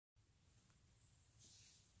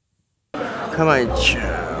가만히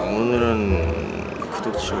있자. 오늘은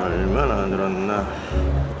구독자가 얼마나 늘었나?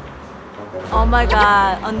 Oh my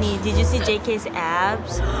god, 언니, did you see JK's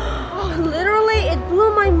abs? Oh, literally, it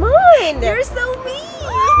blew my mind. You're so mean.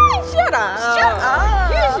 Shut up. Shut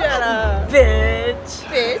up. You shut up. Bitch.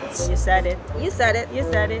 Bitch. You said it. You said it. You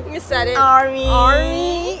said it. You said it. Army.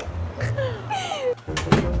 Army.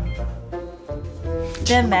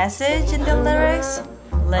 The message in the lyrics,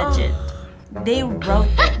 legit. They wrote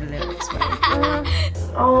the lyrics, right?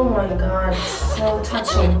 Oh my god, so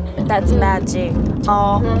touching. That's magic.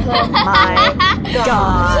 Oh my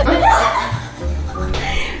god.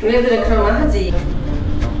 우리들은 그런 말 하지.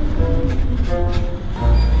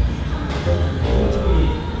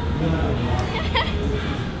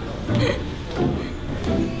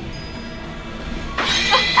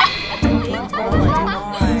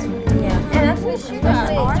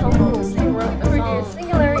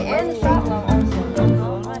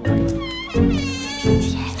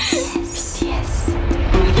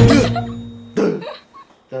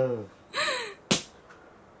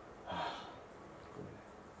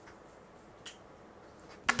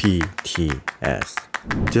 BTS,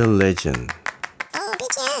 The Legend.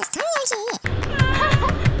 BTS, 당연하지.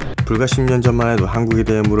 불과 10년 전만 해도 한국에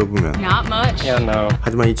대해 물어보면 Not much. Yeah, no.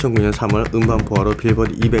 하지만 2009년 3월 음반 포화로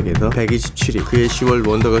빌보드 200에서 127위, 그해 10월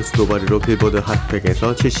원더걸스 노바리로 빌보드 핫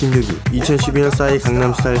 100에서 76위, 2012년 싸이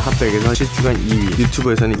강남스타일 핫 100에서 7주간 2위,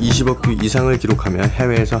 유튜브에서는 20억 뷰 이상을 기록하며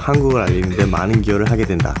해외에서 한국을 알리는 데 많은 기여를 하게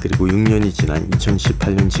된다. 그리고 6년이 지난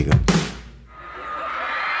 2018년 지금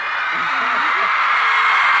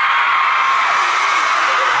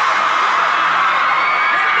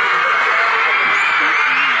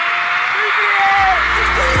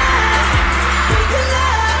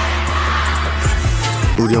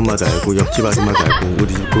우리 엄마도 알고 옆집 아줌마도 알고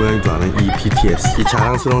우리 집 고양이도 아는 이 BTS. 이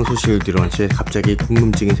자랑스러운 소식을 들어온 채 갑자기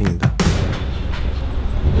궁금증이 생긴다.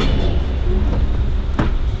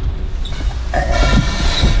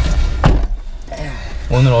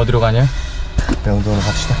 오늘 어디로 가냐? 명동으로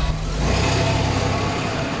갑시다.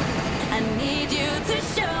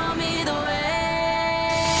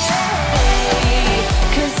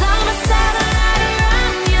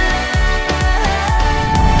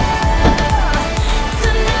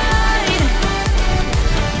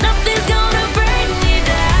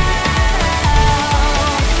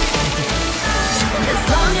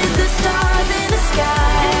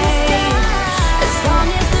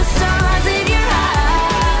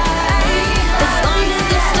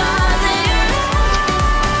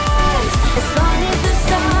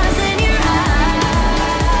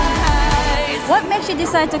 What makes you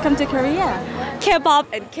decide to come to Korea? K-pop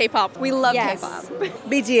and K-pop. We love Yes. K-pop.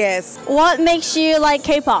 BTS. What makes you like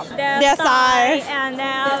K-pop? Their style. And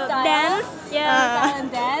dance. Yeah,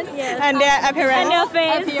 and dance. Yes. And their appearance. And your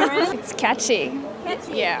face. It's catchy.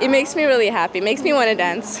 Yeah. It makes me really happy. It makes me want to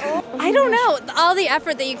dance. I don't know. All the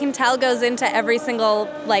effort that you can tell goes into every single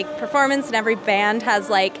performance, and every band has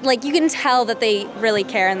like you can tell that they really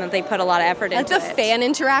care and that they put a lot of effort into Like the fan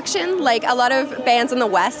interaction, like a lot of bands in the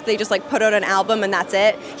West, they just put out an album and that's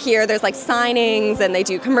it. Here there's signings and they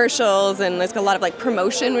do commercials and there's a lot of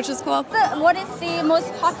promotion, which is cool. What is the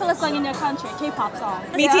most popular song in your country? K-pop song.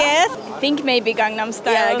 BTS. I think maybe Gangnam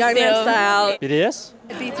Style. Yeah, Gangnam Style. BTS?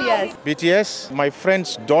 BTS. BTS, my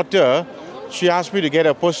friend's daughter, she asked me to get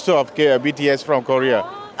a poster of BTS from Korea.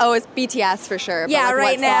 Oh, it's BTS for sure. Yeah, but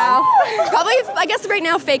right what now. song? Probably, I guess right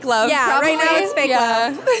now, Fake Love. Yeah, probably. right now it's Fake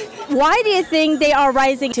Love. Why do you think they are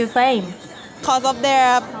rising to fame? Because of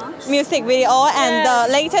their music video and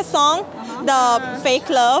the latest song, the Fake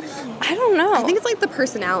Love. I don't know. I think it's the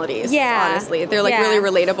personalities. Yeah. Honestly, they're Yeah. really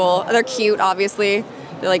relatable. They're cute, obviously.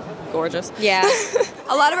 They're gorgeous. Yeah.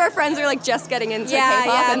 A lot of our friends are just getting into Yeah,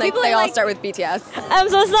 K-pop yeah. and People they are all start with BTS. I'm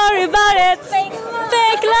so sorry about it. Fake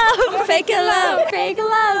love. Fake love. Fake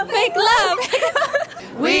love. Fake love.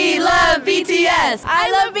 We love BTS.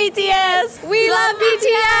 I love BTS. We love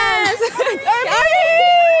BTS.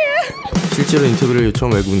 실제로 인터뷰를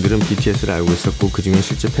요청한 외국인들은 BTS를 알고 있었고 그중에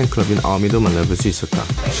실제 팬클럽인 아미도 만나볼 수 있었다.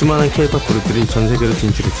 수많은 K-pop 그룹들이 전 세계로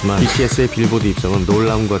진출했지만 BTS의 빌보드 입성은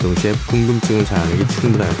놀라움과 동시에 궁금증을 자아내기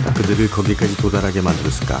충분하였다. 그들을 거기까지 도달하게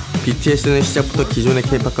만들었을까? BTS는 시작부터 기존의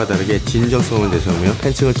K-pop과 다르게 진정성을 내세우며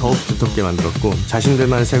팬층을 더욱 두텁게 만들었고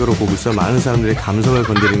자신들만의 색으로 곡을 써 많은 사람들의 감성을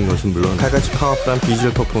건드리는 것은 물론 칼같이 파워풀한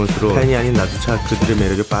비주얼 퍼포먼스로 팬이 아닌 나조차 그들의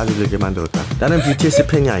매력에 빠져들게 만들었다. 나는 BTS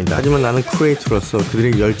팬이 아니다. 하지만 나는 크리에이터로서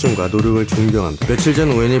그들의 열정과 노력을 존경합니다. 며칠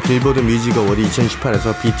전 우연히 빌보드 뮤직 어워드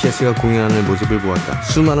 2018에서 BTS가 공연하는 모습을 보았다.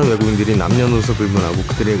 수많은 외국인들이 남녀노소 불문하고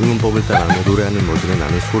그들의 응원법을 따라하며 노래하는 모습에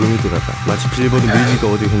나는 소름이 돋았다. 마치 빌보드 뮤직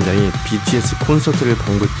어워드 현장이 BTS 콘서트를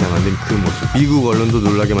방불케 만든 그 모습. 미국 언론도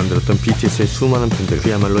놀라게 만들었던 BTS의 수많은 팬들,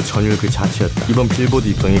 그야말로 전율 그 자체였다. 이번 빌보드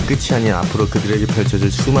입성이 끝이 아닌 앞으로 그들에게 펼쳐질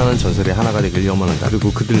수많은 전설의 하나가 되길 염원한다.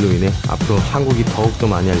 그리고 그들로 인해 앞으로 한국이 더욱더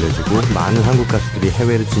많이 알려지고 많은 한국 가수들이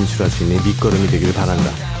해외로 진출할 수 있는 밑거름이 되길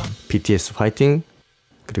바란다. BTS 파이팅!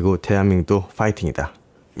 그리고 대한민국도 파이팅이다.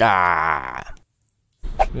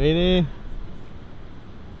 레이니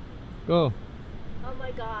Go. Oh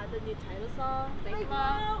my god, the new title song. Thank you,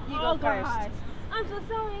 Mom. You go first. I'm so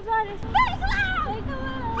excited.